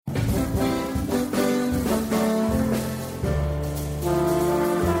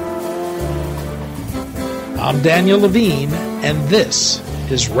I'm Daniel Levine, and this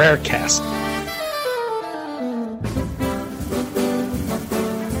is Rarecast.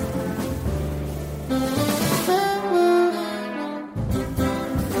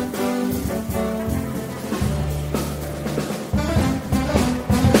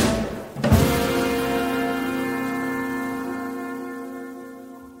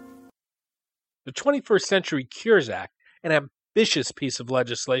 The 21st Century Cures Act, an ambitious piece of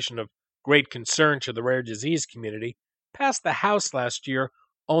legislation of great concern to the rare disease community, passed the House last year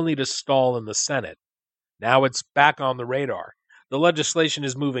only to stall in the Senate. Now it's back on the radar. The legislation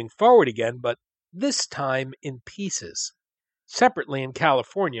is moving forward again, but this time in pieces. Separately, in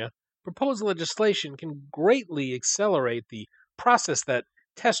California, proposed legislation can greatly accelerate the process that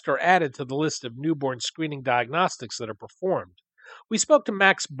tests are added to the list of newborn screening diagnostics that are performed. We spoke to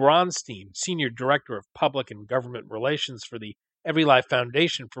Max Bronstein, Senior Director of Public and Government Relations for the Every Life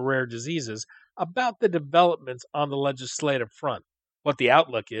Foundation for Rare Diseases, about the developments on the legislative front, what the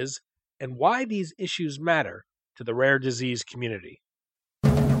outlook is, and why these issues matter to the rare disease community.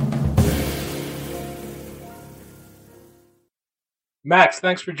 Max,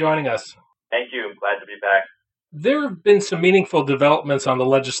 thanks for joining us. Thank you. I'm glad to be back. There have been some meaningful developments on the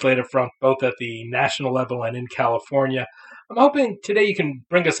legislative front, both at the national level and in California. I'm hoping today you can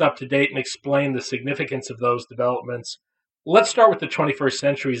bring us up to date and explain the significance of those developments. Let's start with the 21st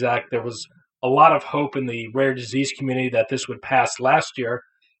Centuries Act. There was a lot of hope in the rare disease community that this would pass last year.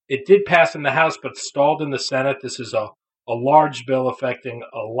 It did pass in the House, but stalled in the Senate. This is a large bill affecting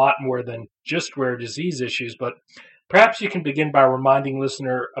a lot more than just rare disease issues, but perhaps you can begin by reminding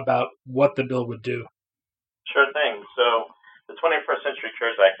listener about what the bill would do. Sure thing. So the 21st Century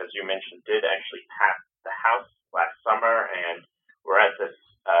Cures Act, as you mentioned, did actually pass the House last summer, and we're at this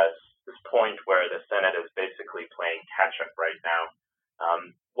point where the Senate is basically playing catch-up right now.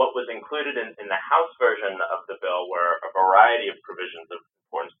 What was included in the House version of the bill were a variety of provisions of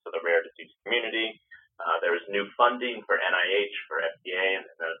importance to the rare disease community. There was new funding for NIH, for FDA, in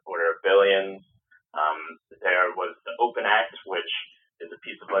the order of billions. There was the Open Act, which is a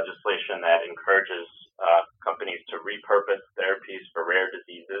piece of legislation that encourages companies to repurpose therapies for rare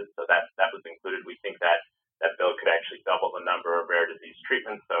diseases. So that was included. We think that bill could actually double the number of rare disease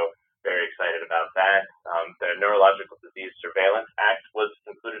treatments. So very excited about that. The Neurological Disease Surveillance Act was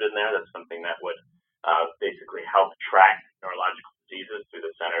included in there. That's something that would basically help track neurological diseases through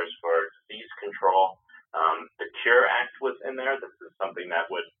the Centers for Disease Control. The Cure Act was in there. This is something that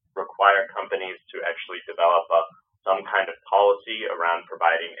would require companies to actually develop some kind of policy around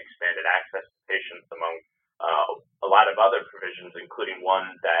providing expanded access to patients, among a lot of other provisions, including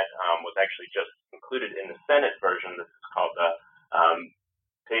one that was actually just included in the Senate version. This is called the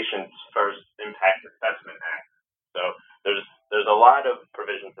Patients First Impact Assessment Act. So there's a lot of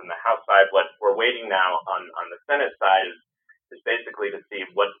provisions in the House side. What we're waiting now on the Senate side is basically to see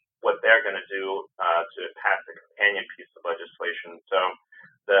what they're going to do to pass the companion piece of legislation. So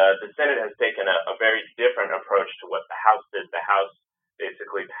the Senate has taken a very different approach to what the House did. The House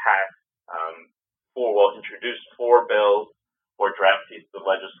basically introduced four bills, four draft pieces of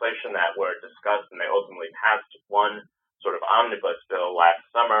legislation that were discussed, and they ultimately passed one sort of omnibus bill last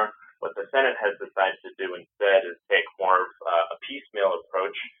summer. What the Senate has decided to do instead is take more of a piecemeal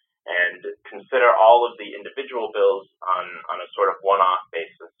approach and consider all of the individual bills on a sort of one-off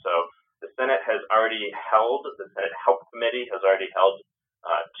basis. So the Senate Health Committee has already held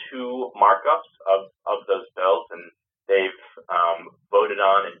two markups of those bills, and they've voted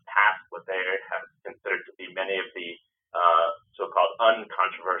on and passed what they have considered to be many of the so-called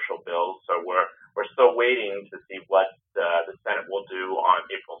uncontroversial bills. So we're still waiting to see what the Senate will do on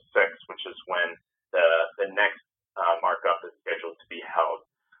April 6th, which is when the next markup is scheduled to be held.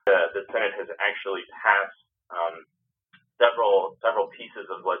 The Senate has actually passed several pieces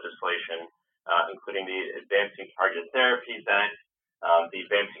of legislation, including the Advancing Targeted Therapies Act, the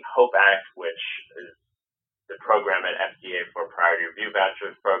Advancing Hope Act, which is the program at FDA for Priority Review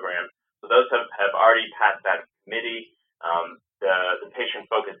Vouchers program. So those have already passed that committee. The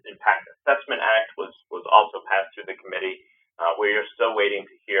Patient-Focused Impact Assessment Act was also passed through the committee. We are still waiting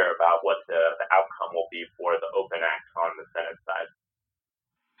to hear about what the outcome will be for the Open Act on the Senate side.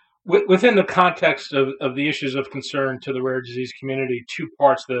 Within the context of the issues of concern to the rare disease community, two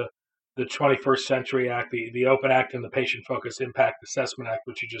parts, the 21st Century Act, the Open Act, and the Patient-Focused Impact Assessment Act,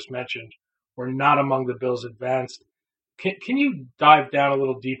 which you just mentioned, were not among the bills advanced. Can you dive down a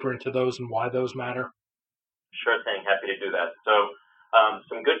little deeper into those and why those matter? Sure thing. Happy to do that. So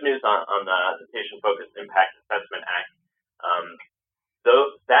some good news on the Patient-Focused Impact Assessment Act.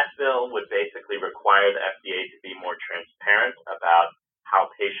 That bill would basically require the FDA to be more transparent about how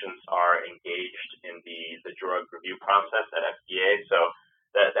patients are engaged in the drug review process at FDA. So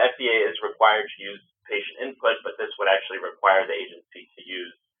the FDA is required to use patient input, but this would actually require the agency to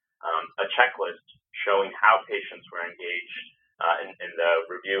use a checklist showing how patients were engaged in the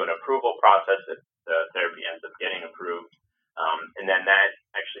review and approval process if the therapy ends up getting approved. And then that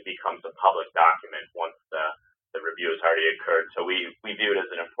actually becomes a public document once the review has already occurred. So we view it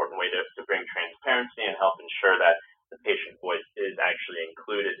as an important way to bring transparency and help ensure that the patient voice is actually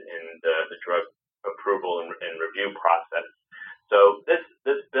included in the drug approval and review process. So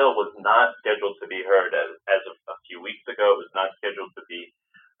this bill was not scheduled to be heard as of a few weeks ago. It was not scheduled to be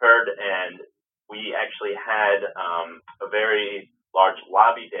heard, and we actually had a very large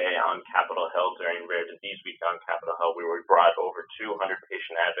lobby day on Capitol Hill during Rare Disease Week on Capitol Hill. We brought over 200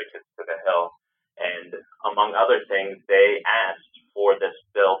 patient advocates to the Hill, and among other things, they asked for this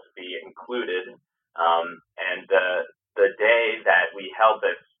bill to be included. And the day that we held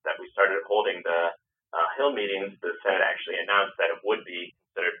this, that we started holding the Hill meetings, the Senate actually announced that it would be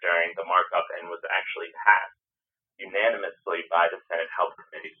considered during the markup and was actually passed unanimously by the Senate Health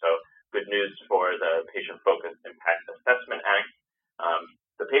Committee. So good news for the Patient-Focused Impact Assessment Act.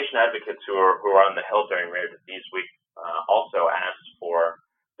 The patient advocates who are on the Hill during Rare Disease Week also asked for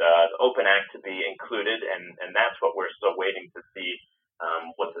the Open Act to be included, and that's what we're still waiting to see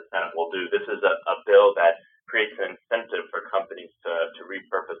what the Senate will do. This is a bill that creates an incentive for companies to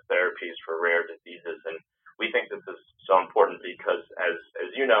repurpose therapies for rare diseases, and we think this is so important because, as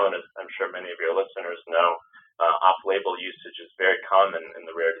you know, and as I'm sure many of your listeners know, off-label usage is very common in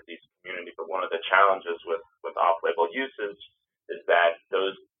the rare disease community, but one of the challenges with off-label usage is that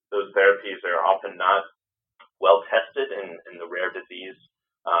those therapies are often not well tested in the rare disease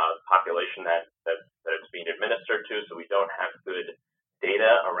population that it's being administered to, so we don't have good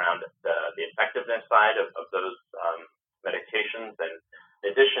data around the effectiveness side of those medications. And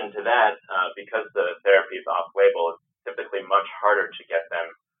in addition to that, because the therapy is off-label, it's typically much harder to get them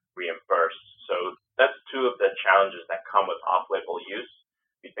reimbursed. So that's two of the challenges that come with off-label use.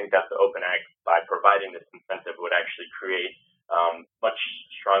 We think that the Open Act, by providing this incentive, would actually create much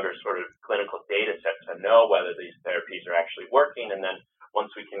stronger sort of clinical data set to know whether these therapies are actually working. And then once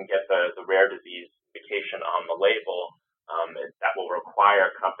we can get the rare disease indication on the label, that will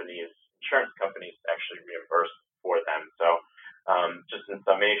require insurance companies to actually reimburse for them. So just in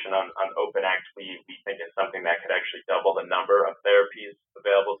summation on Open Act, we think it's something that could actually double the number of therapies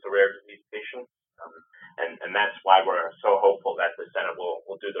available to rare disease patients. And that's why we're so hopeful that the Senate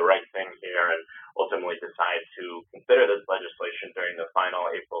will do the right thing here and ultimately decide to consider this legislation during the final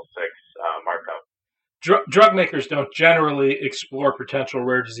April 6th markup. Drug makers don't generally explore potential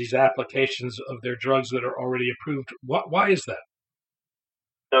rare disease applications of their drugs that are already approved. Why is that?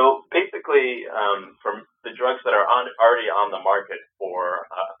 So basically, for the drugs that are already on the market for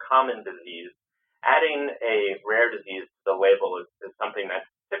a common disease, adding a rare disease to the label is something that's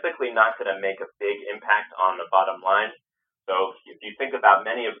typically not going to make a big impact on the bottom line. So if you think about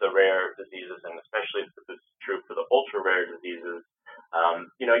many of the rare diseases, and especially if this is true for the ultra-rare diseases,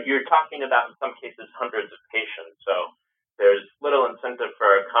 you're talking about, in some cases, hundreds of patients. So there's little incentive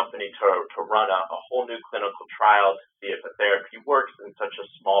for a company to run a whole new clinical trial to see if a therapy works in such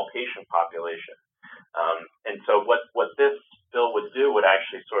a small patient population. And so what this bill would do would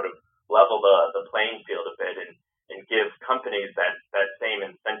actually sort of level the playing field a bit and give companies that same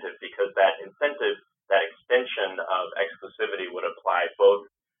incentive, because that incentive, that extension of exclusivity would apply both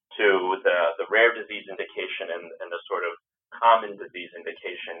to the rare disease indication and the sort of common disease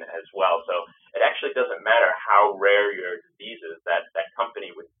indication as well. So it actually doesn't matter how rare your disease is, that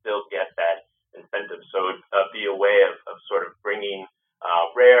company would still get that incentive. So it would be a way of sort of bringing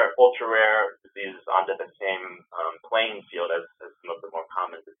rare, ultra-rare diseases onto the same playing field as some of the more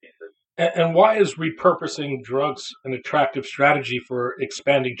common diseases. And why is repurposing drugs an attractive strategy for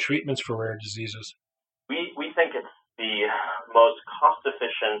expanding treatments for rare diseases? We think it's the most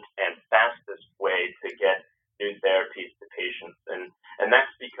cost-efficient and fastest way to get new therapies to patients. And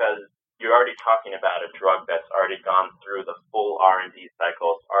that's because you're already talking about a drug that's already gone through the full R&D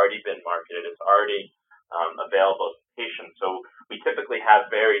cycle. It's already been marketed. It's already available to patients. So we typically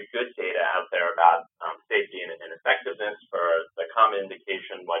have very good data out there about safety and effectiveness for the common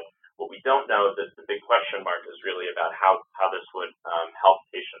indication. What we don't know, the big question mark is really about how this would help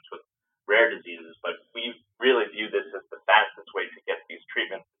patients with rare diseases. But we really view this as the fastest way to get these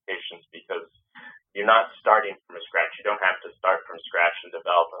treatments to patients, because you're not starting from scratch. You don't have to start from scratch and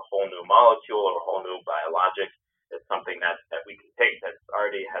develop a whole new molecule or a whole new biologic. It's something that we can take that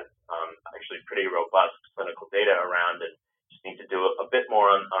already has actually pretty robust clinical data around it. Just need to do a bit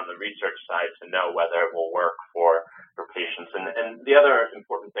more on the research side to know whether it will work for patients. And the other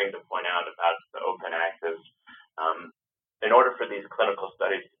important thing to point out about the Open Act is in order for these clinical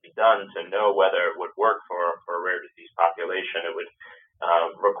studies to be done to know whether it would work for a rare disease population, it would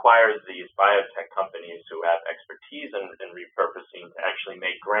require these biotech companies who have expertise in repurposing to actually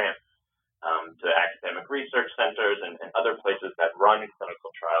make grants to academic research centers and other places that run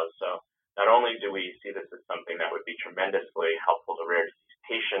clinical trials. So not only do we see this as something that would be tremendously helpful to rare disease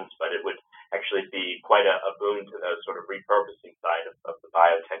patients, but it would actually be quite a boon to the sort of repurposing side of the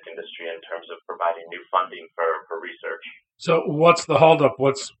biotech industry in terms of providing new funding for research. So what's the holdup?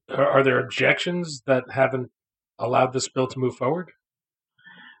 Are there objections that haven't allowed this bill to move forward?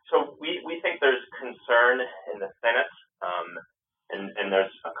 So we think there's concern in the Senate, and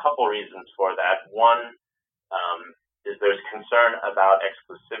there's a couple reasons for that. One is there's concern about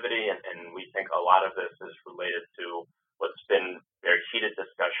exclusivity, and we think a lot of this is related to what's been very heated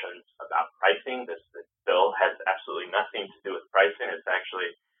discussions about pricing. This bill has absolutely nothing to do with pricing. It's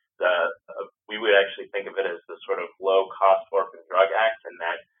actually we would actually think of it as the sort of low-cost orphan drug act, and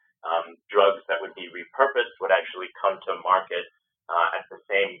that drugs that would be repurposed would actually come to market at the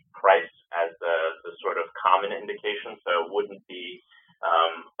same price as the sort of common indication. So it wouldn't be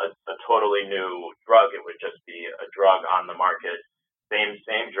a totally new drug. It would just be a drug on the market, same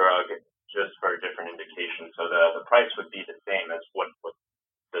drug, just for a different indication. So the price would be the same as what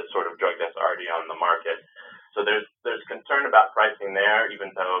the sort of drug that's already on the market. So there's concern about pricing there,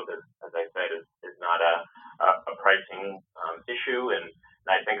 even though this, as I said, is not a pricing issue. And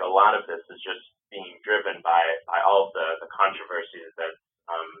I think a lot of this is just being driven by all of the controversies that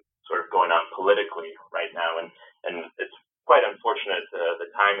sort of going on politically right now. And it's quite unfortunate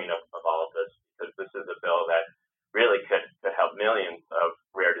the timing of all of this, because this is a bill that really could help millions of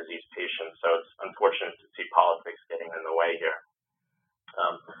rare disease patients. So it's unfortunate to see politics getting in the way here.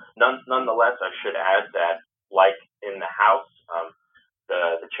 Nonetheless, I should add that, like in the House,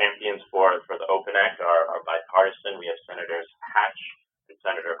 the champions for the Open Act are bipartisan. We have Senators Hatch and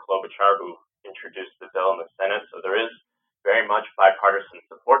Senator Klobuchar who introduced the bill in the Senate. So there is very much bipartisan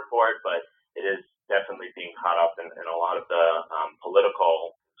support for it, but it is definitely being caught up in a lot of the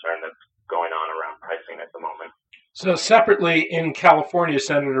political concern that's going on around pricing at the moment. So separately, in California,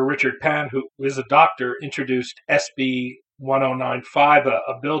 Senator Richard Pan, who is a doctor, introduced SB 1095,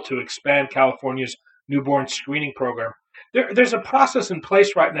 a bill to expand California's newborn screening program. There's a process in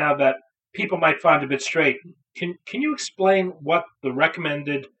place right now that people might find a bit strange. Can you explain what the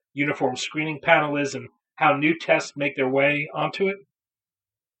recommended uniform screening panel is and how new tests make their way onto it?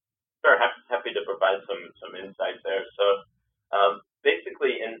 Sure, happy to provide some insight there. So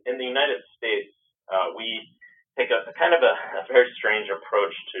basically, in the United States, we take a kind of a very strange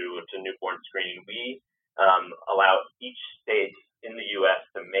approach to newborn screening. We allow each state in the U.S.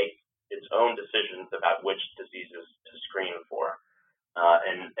 to make its own decisions about which diseases to screen for.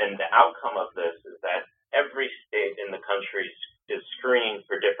 And the outcome of this is that every state in the country is screening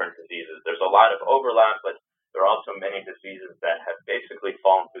for different diseases. There's a lot of overlap, but there are also many diseases that have basically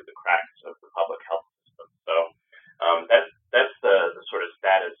fallen through the cracks of the public health system. So that's the sort of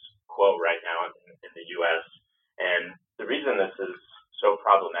status quo right now in the U.S. And the reason this is so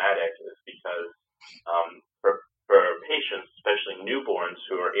problematic is because for patients, especially newborns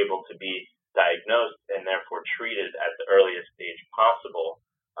who are able to be diagnosed and therefore treated at the earliest stage possible,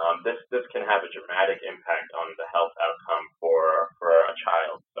 this can have a dramatic impact on the health outcome for a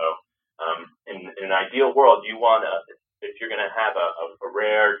child. So in an ideal world, you want to, if you're going to have a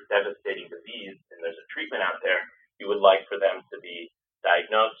rare, devastating disease and there's a treatment out there, you would like for them to be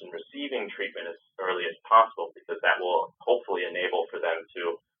diagnosed and receiving treatment as early as possible, because that will hopefully enable for them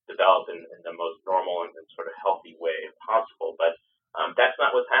to develop in the most normal and sort of healthy way possible. But that's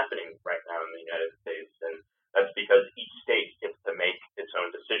not what's happening right now in the United States, and that's because each state gets to make its own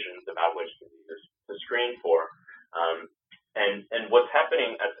decisions about which diseases to screen for. And what's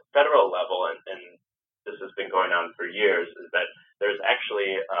happening at the federal level, and this has been going on for years, is that there's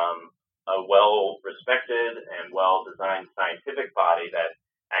actually a well-respected and well-designed scientific body that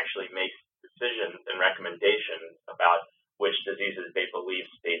actually makes decisions and recommendations about which diseases they believe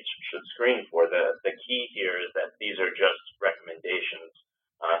states should screen for. The key here is that these are just recommendations.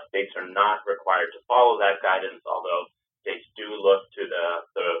 States are not required to follow that guidance, although states do look to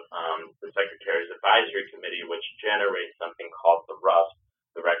the Secretary's Advisory Committee, which generates something called the RUSP,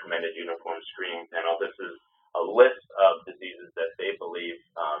 the Recommended Uniform Screening Panel. This is a list of diseases that they believe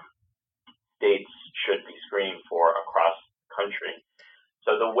states should be screening for across the country.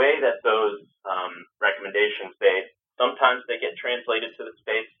 So the way that those recommendations, sometimes they get translated to the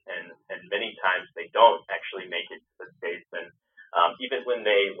states, and many times they don't actually make it to the states. And even when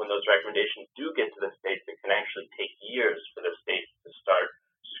when those recommendations do get to the states, it can actually take years for the states to start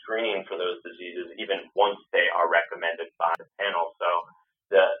screening for those diseases, even once they are recommended by the panel. So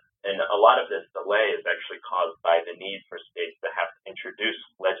and a lot of this delay is actually caused by the need for states to have to introduce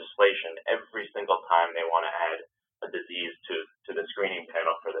legislation every single time they want to add a disease to the screening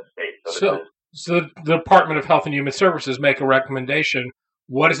panel for the state. So the Department of Health and Human Services make a recommendation.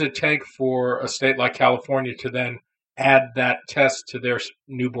 What does it take for a state like California to then add that test to their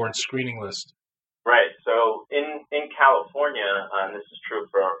newborn screening list? Right. So in California, and this is true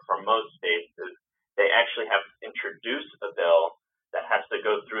for most states, they actually have to introduce a bill that has to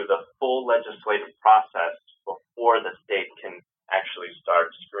go through the full legislative process before the state can actually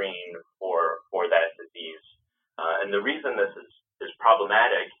start screening for that disease. And the reason this is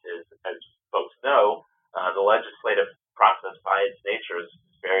problematic is, as folks know, the legislative process by its nature is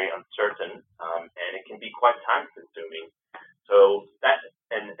very uncertain, and it can be quite time-consuming. So that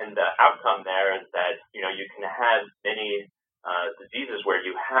and the outcome there is that you can have many diseases where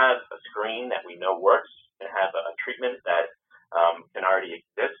you have a screen that we know works and have a treatment that can already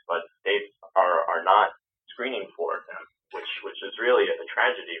exist, but states are not screening for them, which is really a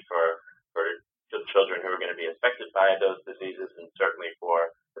tragedy for the children who are going to be affected by those diseases, and certainly for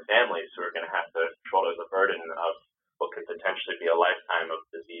the families who are going to have to shoulder the burden of what could potentially be a lifetime of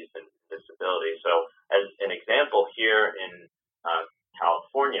disease and disability. So, as an example, here in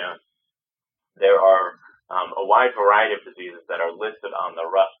California, there are a wide variety of diseases that are listed on the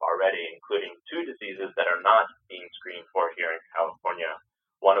RUSP already, including 2 diseases that are not being screened for here in California,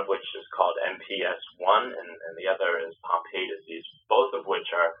 one of which is called MPS 1 and the other is Pompe disease, both of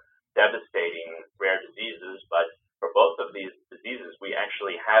which are devastating rare diseases. But for both of these diseases, we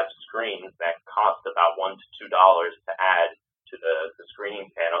actually have screens that cost about $1 to $2 to add to the screening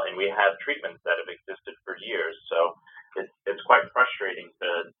panel, and we have treatments that have existed for years. So it's quite frustrating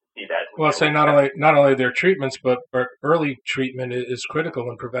to see that. Well, say not only their treatments, but early treatment is critical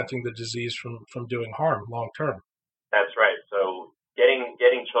in preventing the disease from doing harm long term. That's right. So getting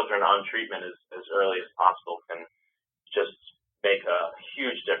children on treatment as early as possible can just make a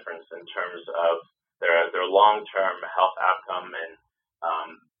huge difference in terms of their long-term health outcome and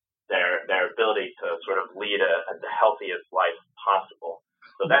their ability to sort of lead the healthiest life possible.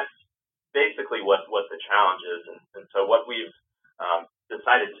 So that's basically what the challenge is. And so what we've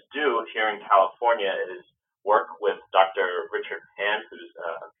decided to do here in California is work with Dr. Richard Pan, who's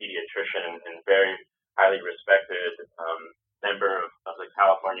a pediatrician and very highly respected member of the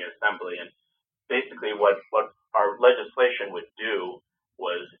California Assembly. And basically what our legislation would do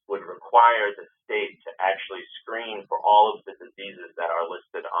would require the state to actually screen for all of the diseases that are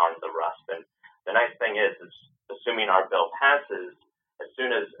listed on the RUSP. And the nice thing is assuming our bill passes, as soon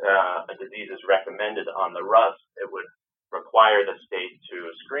as a disease is recommended on the RUSP, it would require the state to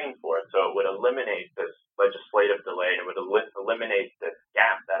screen for it. So it would eliminate this legislative delay, and it would eliminate this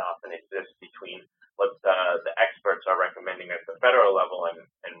gap that often exists between what the experts are recommending at the federal level and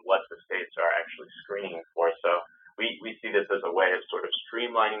what the states are actually screening for. So we see this as a way of sort of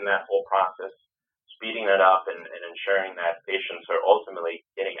streamlining that whole process, speeding it up, and ensuring that patients are ultimately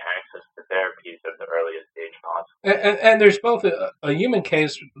getting access to therapies at the earliest stage possible. And there's both a human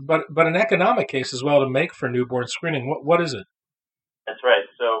case, but an economic case as well to make for newborn screening. What is it? That's right.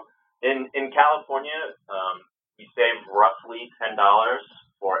 So in California, we save roughly $10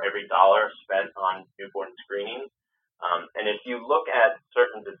 for every dollar spent on newborn screening. And if you look at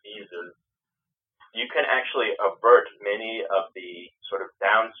certain diseases, you can actually avert many of the sort of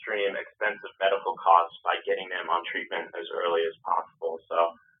downstream expensive medical costs by getting them on treatment as early as possible. So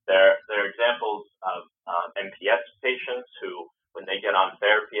there are examples of MPS patients who, when they get on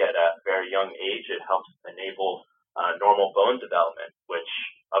therapy at a very young age, it helps enable normal bone development, which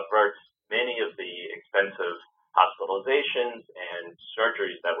averts many of the expensive hospitalizations and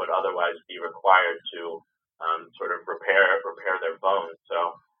surgeries that would otherwise be required to sort of repair their bones.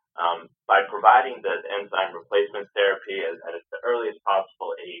 So by providing the enzyme replacement therapy at the earliest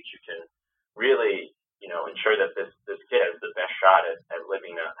possible age, you can really, ensure that this kid has the best shot at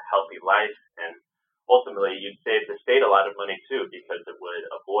living a healthy life. And ultimately, you'd save the state a lot of money, too, because it would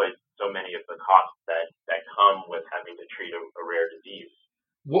avoid so many of the costs that come with having to treat a rare disease.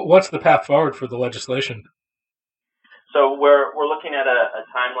 What's the path forward for the legislation? So we're looking at a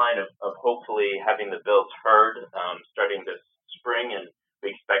timeline of hopefully having the bills heard starting this spring, and we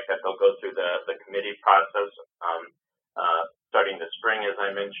expect that they'll go through the committee process starting this spring, as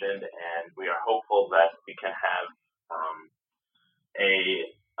I mentioned, and we are hopeful that we can have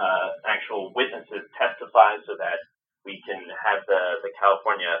actual witnesses testify so that we can have the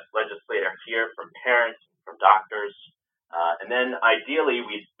California legislator hear from parents, from doctors, and then ideally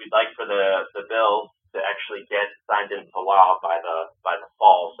we'd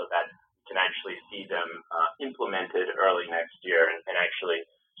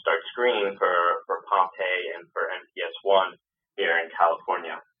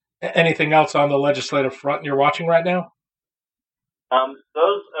California. Anything else on the legislative front you're watching right now?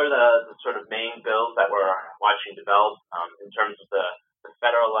 Those are the sort of main bills that we're watching develop. In terms of the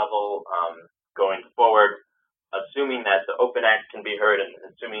federal level going forward, assuming that the Open Act can be heard and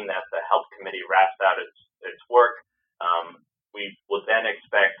assuming that the Health Committee wraps out its work, we will then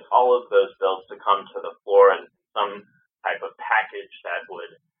expect all of those bills to come to the floor in some type of package that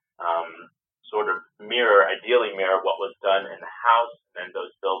would sort of ideally mirror what was done in the House, and then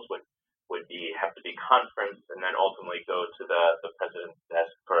those bills would have to be conferenced and then ultimately go to the president's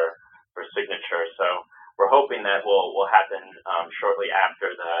desk for signature. So we're hoping that will happen shortly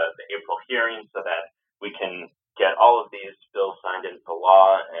after the April hearing, so that we can get all of these bills signed into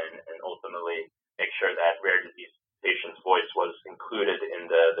law and ultimately make sure that rare disease patients' voice was included in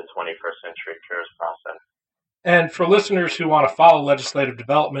the 21st Century Cures process. And for listeners who want to follow legislative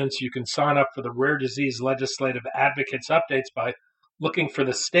developments, you can sign up for the Rare Disease Legislative Advocates updates by looking for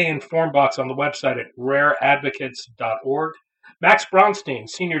the Stay Informed box on the website at rareadvocates.org. Max Bronstein,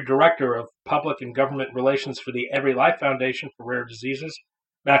 Senior Director of Public and Government Relations for the Every Life Foundation for Rare Diseases.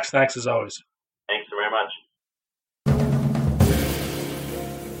 Max, thanks as always. Thanks very much.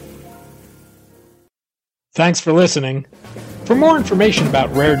 Thanks for listening. For more information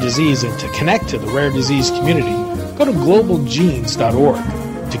about rare disease and to connect to the rare disease community, go to globalgenes.org.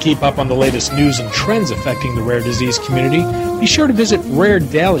 To keep up on the latest news and trends affecting the rare disease community, be sure to visit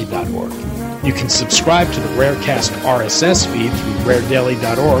raredaily.org. You can subscribe to the Rarecast RSS feed through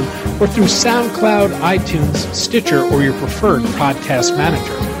raredaily.org or through SoundCloud, iTunes, Stitcher, or your preferred podcast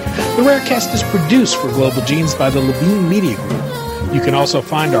manager. The Rarecast is produced for Global Genes by the Levine Media Group. You can also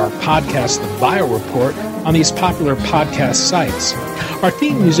find our podcast, The Bio Report, on these popular podcast sites. Our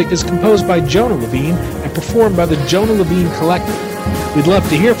theme music is composed by Jonah Levine and performed by the Jonah Levine Collective. We'd love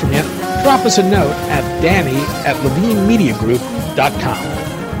to hear from you. Drop us a note at danny@levinemediagroup.com.